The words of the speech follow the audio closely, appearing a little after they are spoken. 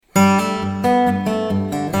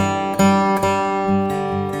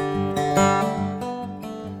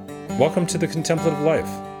Welcome to the Contemplative Life.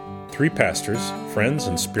 Three pastors, friends,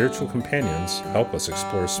 and spiritual companions help us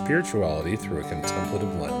explore spirituality through a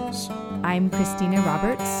contemplative lens. I'm Christina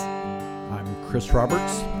Roberts. I'm Chris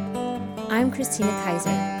Roberts. I'm Christina Kaiser.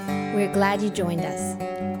 We're glad you joined us.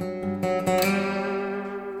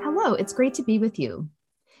 Hello, it's great to be with you.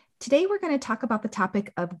 Today we're going to talk about the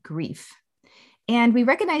topic of grief. And we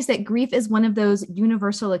recognize that grief is one of those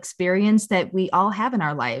universal experiences that we all have in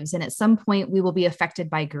our lives. And at some point, we will be affected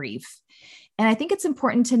by grief. And I think it's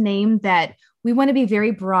important to name that we want to be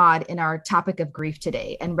very broad in our topic of grief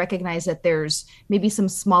today and recognize that there's maybe some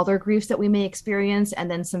smaller griefs that we may experience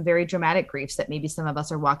and then some very dramatic griefs that maybe some of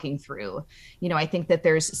us are walking through. You know, I think that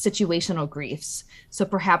there's situational griefs. So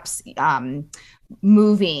perhaps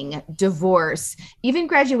moving, divorce, even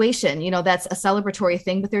graduation, you know, that's a celebratory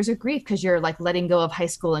thing, but there's a grief because you're like letting go of high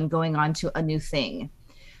school and going on to a new thing.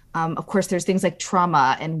 Of course, there's things like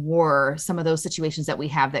trauma and war, some of those situations that we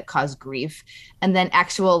have that cause grief, and then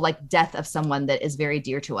actual like death of someone that is very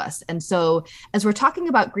dear to us. And so as we're talking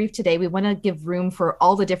about grief today, we want to give room for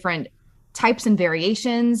all the different types and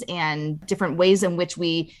variations and different ways in which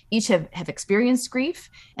we each have experienced grief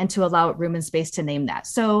and to allow room and space to name that.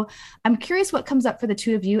 So I'm curious what comes up for the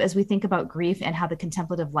two of you as we think about grief and how the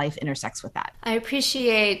contemplative life intersects with that. I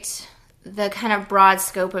appreciate the kind of broad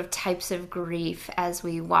scope of types of grief as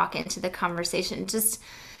we walk into the conversation, just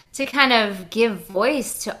to kind of give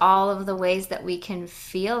voice to all of the ways that we can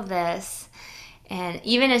feel this. And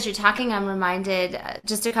even as you're talking, I'm reminded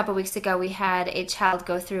just a couple weeks ago, we had a child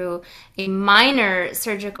go through a minor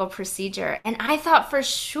surgical procedure. And I thought for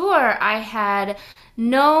sure I had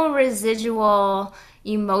no residual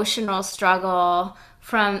emotional struggle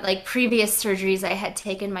from like previous surgeries I had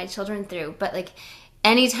taken my children through. But like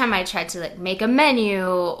anytime I tried to like make a menu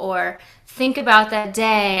or think about that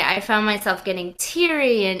day, I found myself getting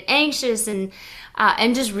teary and anxious and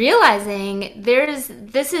just realizing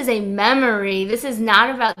this is a memory. This is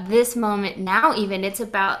not about this moment now even. It's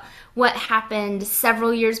about what happened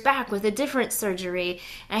several years back with a different surgery.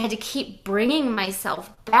 And I had to keep bringing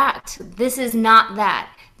myself back to this is not that.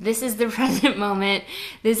 This is the present moment.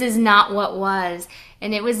 This is not what was.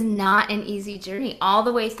 And it was not an easy journey all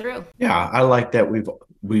the way through. Yeah, I like that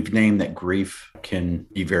we've named that grief can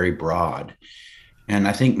be very broad. And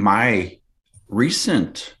I think my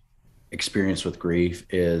recent experience with grief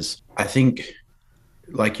is, I think,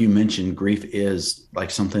 like you mentioned, grief is like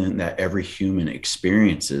something that every human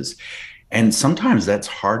experiences. And sometimes that's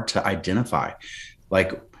hard to identify.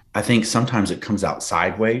 Like, I think sometimes it comes out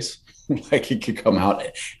sideways. Like it could come out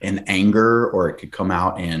in anger, or it could come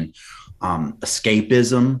out in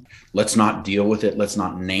escapism. Let's not deal with it. Let's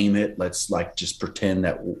not name it. Let's like just pretend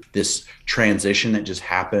that this transition that just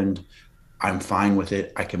happened, I'm fine with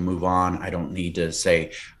it. I can move on. I don't need to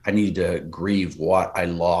say, I need to grieve what I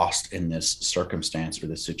lost in this circumstance or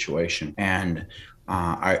this situation. And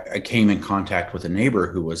I came in contact with a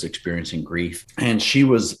neighbor who was experiencing grief, and she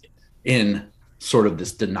was in sort of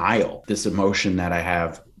this denial, this emotion that I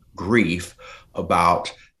have, grief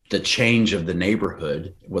about the change of the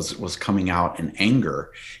neighborhood was coming out in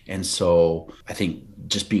anger. And so I think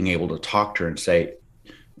just being able to talk to her and say,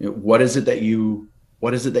 what is it that you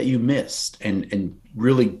missed? And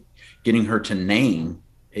really getting her to name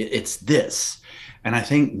it's this. And I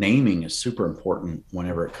think naming is super important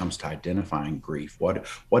whenever it comes to identifying grief.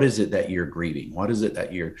 What is it that you're grieving? What is it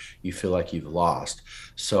that you feel like you've lost?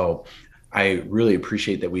 So I really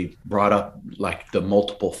appreciate that we've brought up like the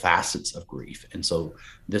multiple facets of grief. And so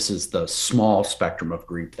this is the small spectrum of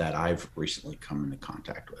grief that I've recently come into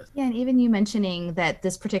contact with. Yeah, and even you mentioning that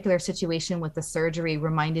this particular situation with the surgery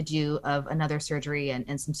reminded you of another surgery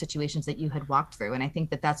and some situations that you had walked through. And I think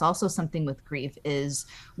that that's also something with grief is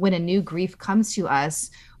when a new grief comes to us,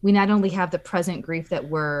 we not only have the present grief that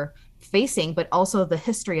we're facing, but also the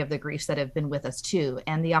history of the griefs that have been with us too.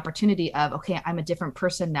 And the opportunity of, okay, I'm a different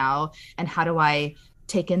person now. And how do I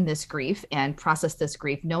take in this grief and process this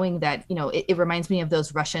grief, knowing that, you know, it reminds me of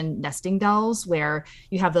those Russian nesting dolls where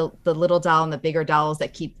you have the little doll and the bigger dolls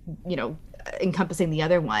that keep, you know, encompassing the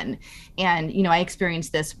other one. And, you know, I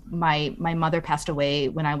experienced this. My mother passed away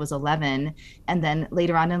when I was 11. And then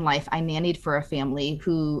later on in life, I nannied for a family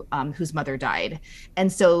whose mother died.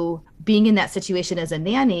 And so being in that situation as a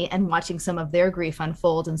nanny and watching some of their grief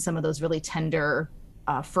unfold and some of those really tender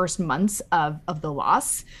first months of the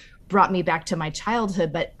loss brought me back to my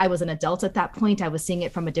childhood, but I was an adult at that point. I was seeing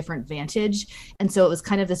it from a different vantage. And so it was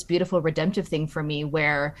kind of this beautiful redemptive thing for me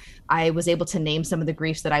where I was able to name some of the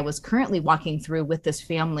griefs that I was currently walking through with this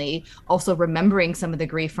family, also remembering some of the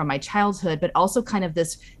grief from my childhood, but also kind of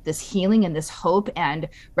this healing and this hope, and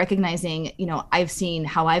recognizing, I've seen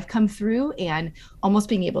how I've come through, and almost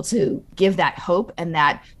being able to give that hope and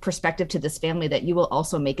that perspective to this family that you will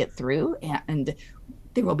also make it through, and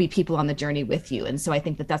there will be people on the journey with you. And so I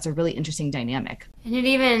think that that's a really interesting dynamic. And it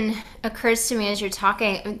even occurs to me as you're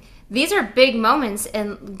talking, these are big moments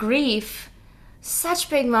in grief, such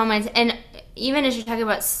big moments. And even as you're talking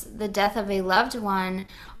about the death of a loved one,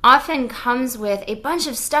 often comes with a bunch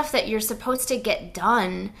of stuff that you're supposed to get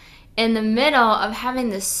done in the middle of having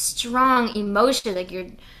this strong emotion, like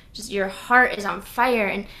your heart is on fire.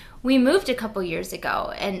 And we moved a couple years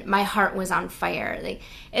ago and my heart was on fire. Like,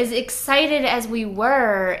 as excited as we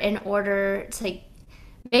were in order to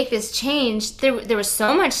make this change, there was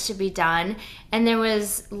so much to be done, and there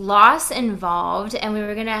was loss involved, and we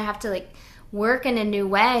were going to have to work in a new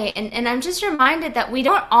way. And I'm just reminded that we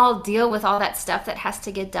don't all deal with all that stuff that has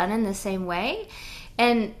to get done in the same way.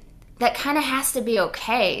 And that kind of has to be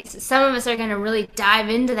okay. So some of us are going to really dive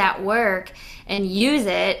into that work and use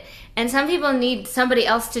it. And some people need somebody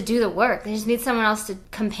else to do the work. They just need someone else to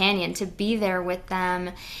companion, to be there with them,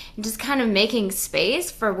 and just kind of making space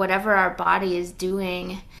for whatever our body is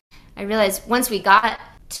doing. I realized once we got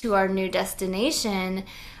to our new destination,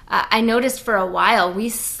 I noticed for a while we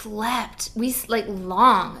slept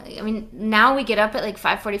long. I mean, now we get up at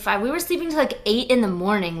 5:45. We were sleeping till 8 in the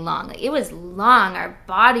morning long. It was long. Our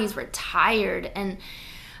bodies were tired. And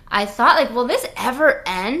I thought, will this ever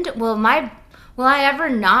end? Will I ever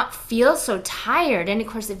not feel so tired? And of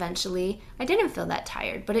course, eventually I didn't feel that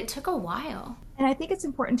tired, but it took a while. And I think it's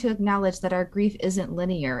important to acknowledge that our grief isn't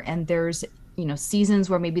linear, and there's seasons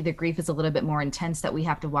where maybe the grief is a little bit more intense that we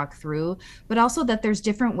have to walk through, but also that there's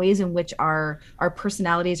different ways in which our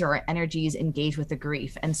personalities or our energies engage with the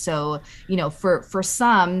grief. And so, for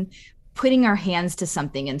some, putting our hands to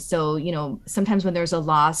something. And so, sometimes when there's a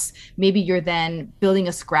loss, maybe you're then building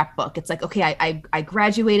a scrapbook. It's like, okay, I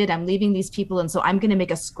graduated, I'm leaving these people. And so I'm going to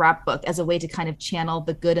make a scrapbook as a way to kind of channel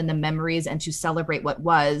the good and the memories and to celebrate what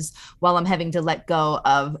was, while I'm having to let go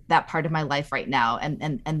of that part of my life right now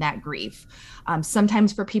and that grief.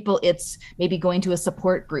 Sometimes for people, it's maybe going to a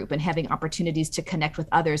support group and having opportunities to connect with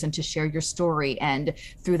others and to share your story. And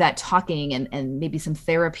through that talking and maybe some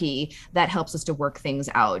therapy, that helps us to work things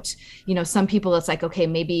out. Some people, it's like, okay,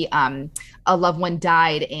 maybe a loved one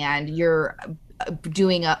died and you're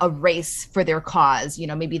doing a race for their cause.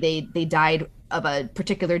 Maybe they died of a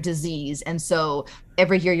particular disease. And so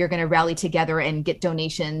every year you're going to rally together and get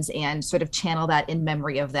donations and sort of channel that in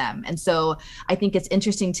memory of them. And so I think it's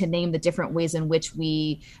interesting to name the different ways in which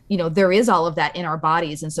we, there is all of that in our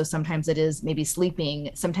bodies. And so sometimes it is maybe sleeping.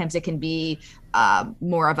 Sometimes it can be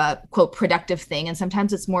more of a, quote, productive thing. And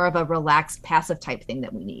sometimes it's more of a relaxed, passive type thing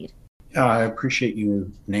that we need. I appreciate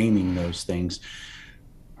you naming those things.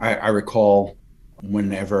 I recall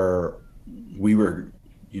whenever we were,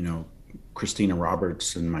 Christina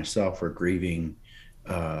Roberts and myself were grieving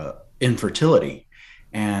infertility.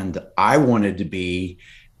 And I wanted to be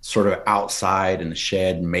sort of outside in the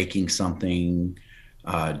shed, making something,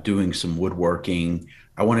 doing some woodworking.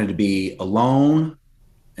 I wanted to be alone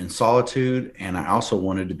in solitude. And I also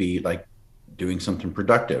wanted to be doing something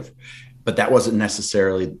productive. But that wasn't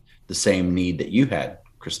necessarily the same need that you had,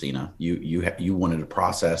 Christina. You wanted to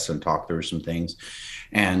process and talk through some things.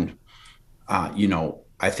 And,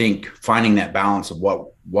 I think finding that balance of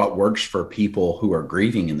what works for people who are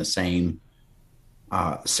grieving in the same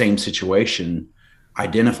situation,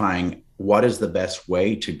 identifying what is the best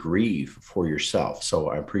way to grieve for yourself. So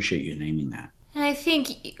I appreciate you naming that. And I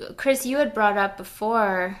think, Chris, you had brought up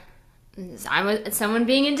before, someone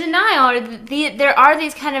being in denial, or there are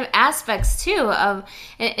these kind of aspects too of,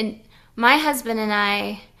 and my husband and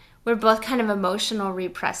I, we're both kind of emotional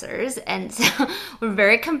repressors, and so we're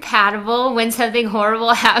very compatible when something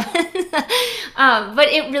horrible happens. But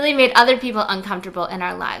it really made other people uncomfortable in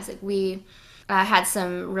our lives. We had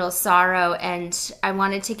some real sorrow, and I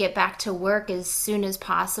wanted to get back to work as soon as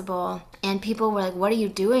possible. And people were like, "What are you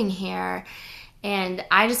doing here?" And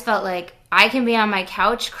I just felt like I can be on my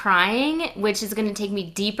couch crying, which is going to take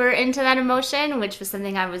me deeper into that emotion, which was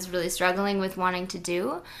something I was really struggling with wanting to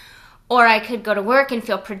do. Or I could go to work and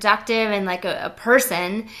feel productive and like a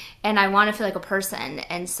person, and I want to feel like a person,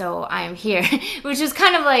 and so I am here, which is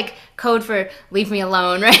kind of like code for leave me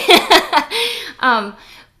alone, right?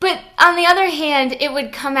 But on the other hand, it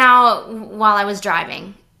would come out while I was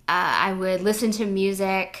driving. I would listen to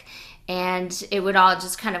music and it would all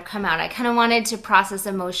just kind of come out. I kind of wanted to process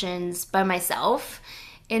emotions by myself,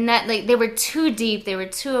 in that like they were too deep, they were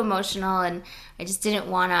too emotional, and I just didn't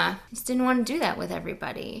want to do that with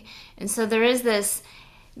everybody. And so there is this,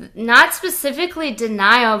 not specifically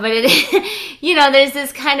denial, but it, there's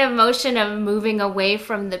this kind of motion of moving away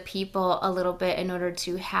from the people a little bit in order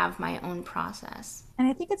to have my own process. And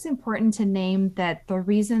I think it's important to name that the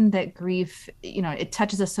reason that grief, it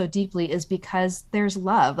touches us so deeply is because there's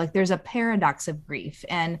love. Like there's a paradox of grief.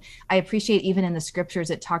 And I appreciate even in the scriptures,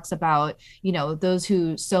 it talks about, those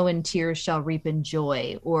who sow in tears shall reap in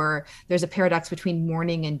joy, or there's a paradox between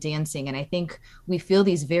mourning and dancing. And I think we feel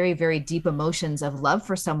these very, very deep emotions of love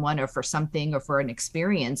for someone or for something or for an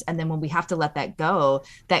experience. And then when we have to let that go,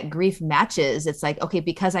 that grief matches. It's like, okay,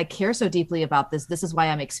 because I care so deeply about this, this is why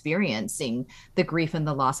I'm experiencing the grief and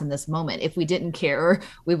the loss in this moment. If we didn't care,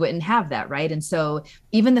 we wouldn't have that, right? And so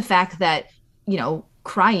even the fact that,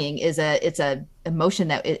 crying it's a emotion,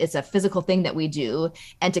 that it's a physical thing that we do,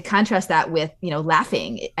 and to contrast that with,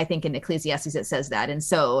 laughing, I think in Ecclesiastes it says that. And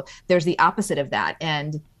so there's the opposite of that.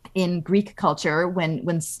 And in Greek culture,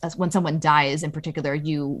 when someone dies in particular,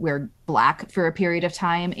 you wear black for a period of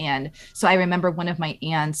time. And so I remember one of my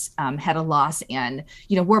aunts had a loss and,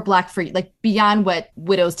 wore black for like beyond what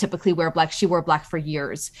widows typically wear black. She wore black for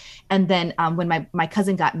years. And then when my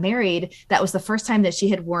cousin got married, that was the first time that she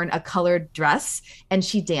had worn a colored dress, and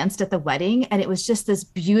she danced at the wedding. And it was just this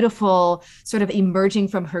beautiful sort of emerging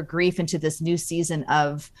from her grief into this new season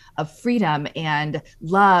of freedom and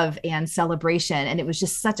love and celebration. And it was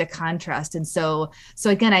just such a contrast. And so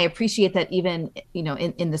again, I appreciate that even,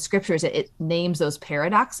 in the scriptures, it names those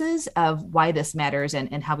paradoxes of why this matters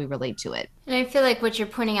and how we relate to it. And I feel like what you're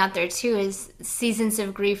pointing out there too is seasons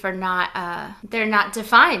of grief are not, they're not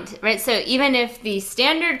defined, right? So even if the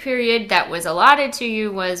standard period that was allotted to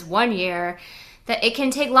you was 1 year, that it can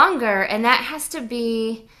take longer, and that has to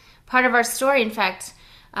be part of our story. In fact,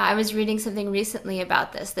 I was reading something recently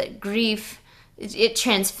about this, that grief, it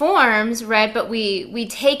transforms, right? But we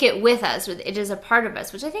take it with us. It is a part of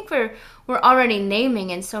us, which I think we're already naming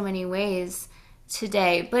in so many ways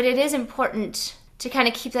today. But it is important to kind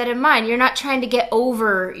of keep that in mind. You're not trying to get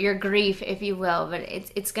over your grief, if you will, but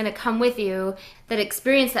it's going to come with you. That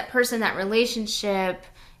experience, that person, that relationship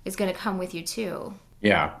is going to come with you too.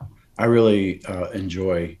 Yeah, I really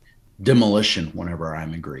enjoy demolition whenever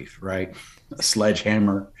I'm in grief, right? A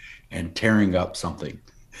sledgehammer and tearing up something,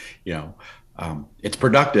 it's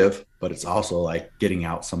productive, but it's also like getting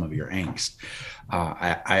out some of your angst.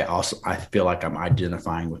 I feel like I'm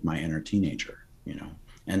identifying with my inner teenager,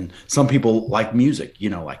 and some people like music,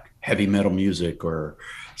 like heavy metal music or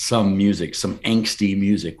some angsty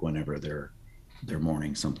music whenever they're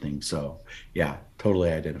mourning something. So yeah,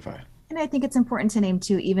 totally identify. And I think it's important to name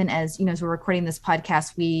too, even as, as we're recording this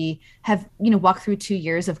podcast, we have, walked through 2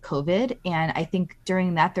 years of COVID. And I think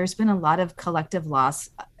during that, there's been a lot of collective loss,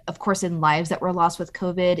 of course, in lives that were lost with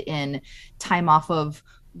COVID, in time off of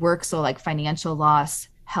work. So like financial loss,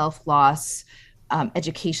 health loss,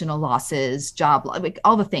 educational losses, job, like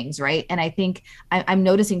all the things, right? And I think I'm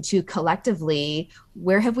noticing too, collectively,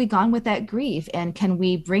 where have we gone with that grief? And can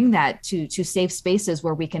we bring that to safe spaces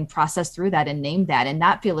where we can process through that and name that and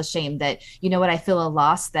not feel ashamed that, I feel a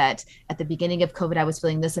loss that at the beginning of COVID, I was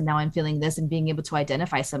feeling this and now I'm feeling this, and being able to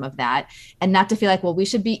identify some of that, and not to feel like, well, we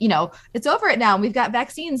should be, it's over it now. We've got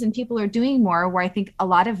vaccines and people are doing more, where I think a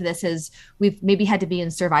lot of this is we've maybe had to be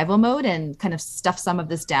in survival mode and kind of stuff some of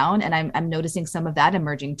this down. And I'm noticing some of that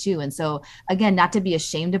emerging too. And so again, not to be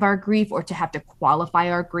ashamed of our grief or to have to qualify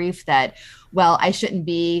our grief that, well, I shouldn't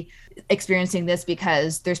be experiencing this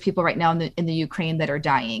because there's people right now in the Ukraine that are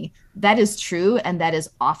dying. That is true. And that is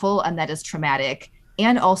awful. And that is traumatic.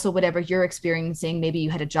 And also whatever you're experiencing, maybe you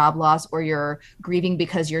had a job loss, or you're grieving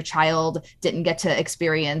because your child didn't get to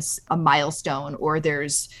experience a milestone, or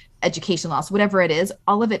there's education loss, whatever it is,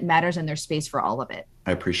 all of it matters, and there's space for all of it.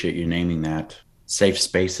 I appreciate you naming that. Safe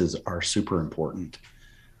spaces are super important.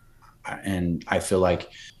 And I feel like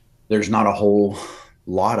there's not a whole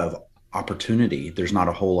lot of opportunity. There's not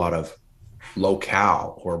a whole lot of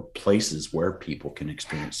locale or places where people can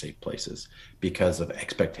experience safe places because of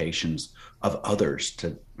expectations of others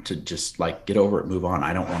to just like get over it, move on.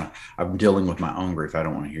 I'm dealing with my own grief. I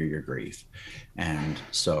don't want to hear your grief. And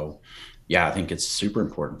so, yeah, I think it's super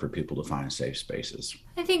important for people to find safe spaces.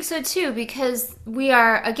 I think so too, because we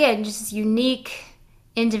are, again, just unique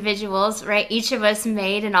individuals, right? Each of us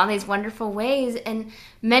made in all these wonderful ways, and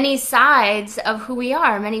many sides of who we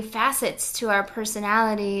are, many facets to our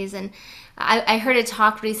personalities. And I heard a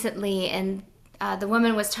talk recently, and the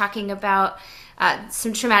woman was talking about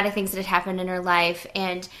some traumatic things that had happened in her life,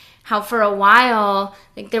 and how for a while,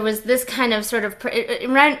 like there was this kind of sort of, it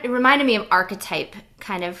reminded me of archetype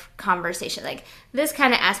kind of conversation, like this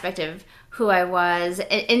kind of aspect of who I was,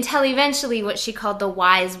 until eventually what she called the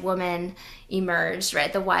wise woman emerged,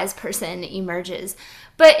 right? The wise person emerges.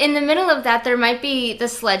 But in the middle of that, there might be the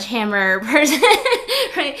sledgehammer person,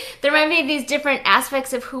 right? There might be these different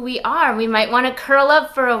aspects of who we are. We might want to curl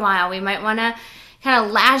up for a while. We might want to kind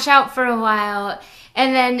of lash out for a while.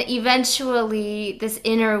 And then eventually this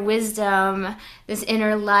inner wisdom, this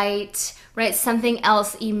inner light, right? Something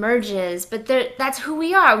else emerges. But that's who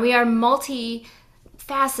we are. We are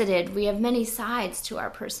multifaceted. We have many sides to our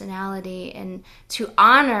personality, and to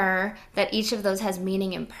honor that each of those has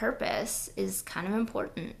meaning and purpose is kind of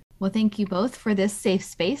important. Well, thank you both for this safe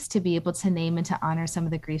space to be able to name and to honor some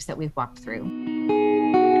of the griefs that we've walked through.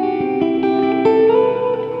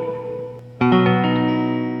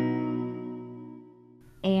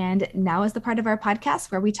 And now is the part of our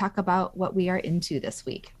podcast where we talk about what we are into this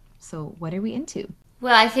week. So what are we into?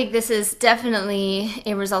 Well, I think this is definitely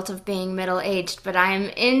a result of being middle-aged, but I'm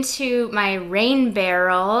into my rain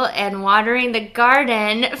barrel and watering the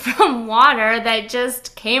garden from water that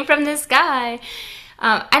just came from the sky.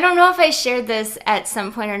 I don't know if I shared this at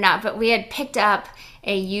some point or not, but we had picked up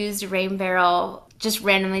a used rain barrel, just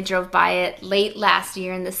randomly drove by it late last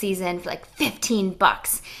year in the season for like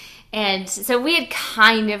 $15. And so we had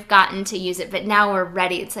kind of gotten to use it, but now we're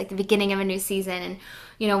ready. It's like the beginning of a new season, and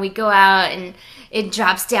we go out and it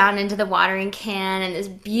drops down into the watering can, and this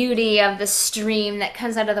beauty of the stream that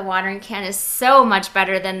comes out of the watering can is so much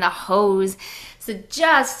better than the hose. So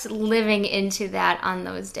just living into that on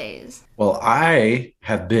those days. Well, I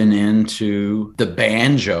have been into the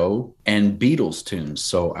banjo and Beatles tunes.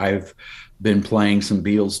 So I've been playing some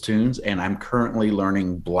Beatles tunes, and I'm currently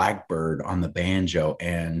learning Blackbird on the banjo,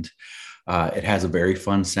 and it has a very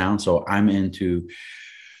fun sound. So I'm into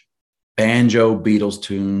banjo, Beatles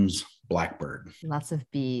tunes, Blackbird. Lots of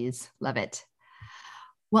bees. Love it.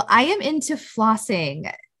 Well, I am into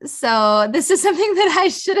flossing. So this is something that I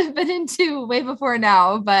should have been into way before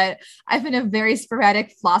now, but I've been a very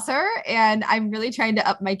sporadic flosser, and I'm really trying to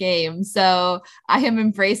up my game. So I am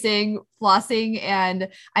embracing flossing, and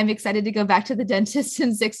I'm excited to go back to the dentist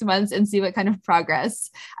in 6 months and see what kind of progress.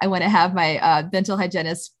 I want to have my dental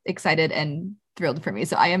hygienist excited and thrilled for me.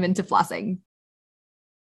 So I am into flossing.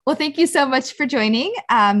 Well, thank you so much for joining.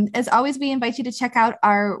 As always, we invite you to check out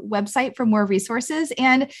our website for more resources.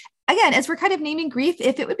 And again, as we're kind of naming grief,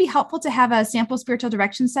 if it would be helpful to have a sample spiritual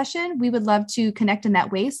direction session, we would love to connect in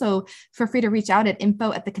that way. So feel free to reach out at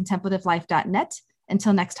info@thecontemplativelife.net.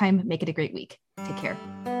 Until next time, make it a great week. Take care.